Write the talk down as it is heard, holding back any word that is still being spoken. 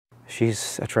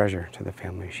She's a treasure to the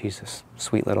family. She's a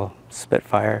sweet little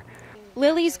spitfire.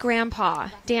 Lily's grandpa,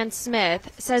 Dan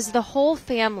Smith, says the whole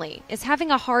family is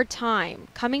having a hard time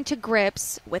coming to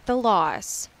grips with the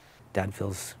loss. Dad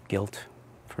feels guilt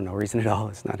for no reason at all.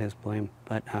 It's not his blame,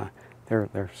 but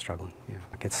they're struggling.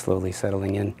 It's slowly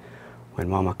settling in. When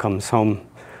Mama comes home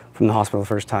from the hospital the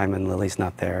first time and Lily's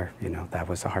not there, that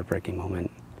was a heartbreaking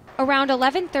moment. Around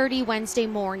 11:30 Wednesday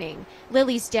morning,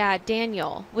 Lily's dad,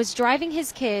 Daniel, was driving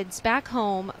his kids back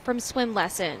home from swim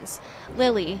lessons.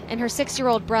 Lily and her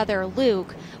 6-year-old brother,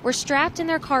 Luke, were strapped in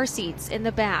their car seats in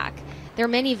the back. Their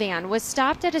minivan was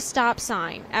stopped at a stop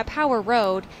sign at Power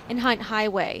Road and Hunt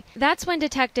Highway. That's when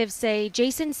detectives say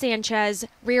Jason Sanchez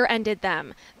rear-ended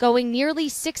them, going nearly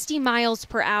 60 miles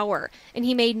per hour, and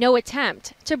he made no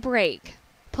attempt to brake.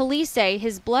 Police say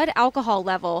his blood alcohol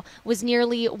level was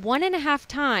nearly 1.5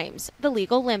 times the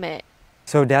legal limit.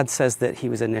 So Dad says that he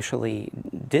was initially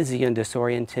dizzy and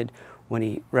disoriented. When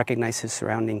he recognized his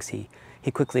surroundings, he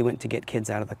quickly went to get kids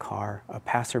out of the car. A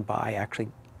passerby actually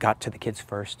got to the kids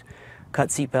first, cut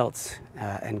seatbelts,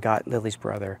 and got Lily's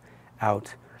brother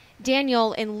out.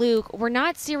 Daniel and Luke were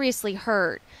not seriously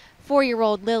hurt.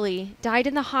 4-year-old Lily died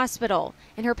in the hospital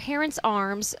in her parents'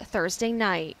 arms Thursday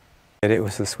night. It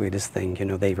was the sweetest thing.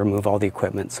 They remove all the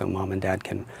equipment so Mom and Dad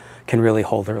can really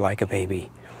hold her like a baby.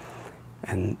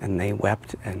 And they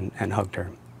wept and hugged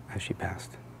her as she passed.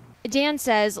 Dan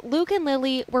says Luke and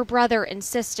Lily were brother and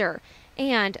sister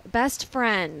and best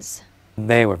friends.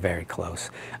 They were very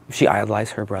close. She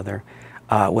idolized her brother.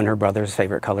 When her brother's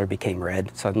favorite color became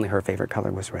red, suddenly her favorite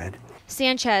color was red.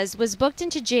 Sanchez was booked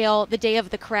into jail the day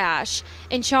of the crash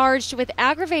and charged with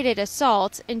aggravated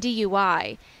assault and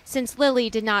DUI. Since Lily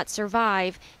did not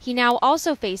survive, he now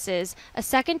also faces a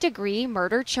second-degree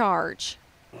murder charge.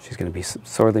 She's going to be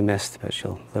sorely missed, but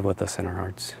she'll live with us in our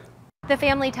hearts. The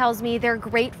family tells me they're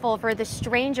grateful for the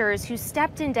strangers who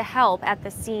stepped in to help at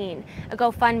the scene. A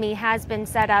GoFundMe has been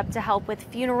set up to help with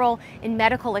funeral and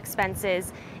medical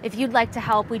expenses. If you'd like to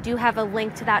help, we do have a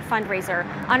link to that fundraiser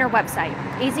on our website,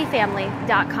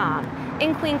 azfamily.com.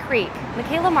 In Queen Creek,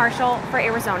 Michaela Marshall for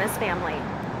Arizona's Family.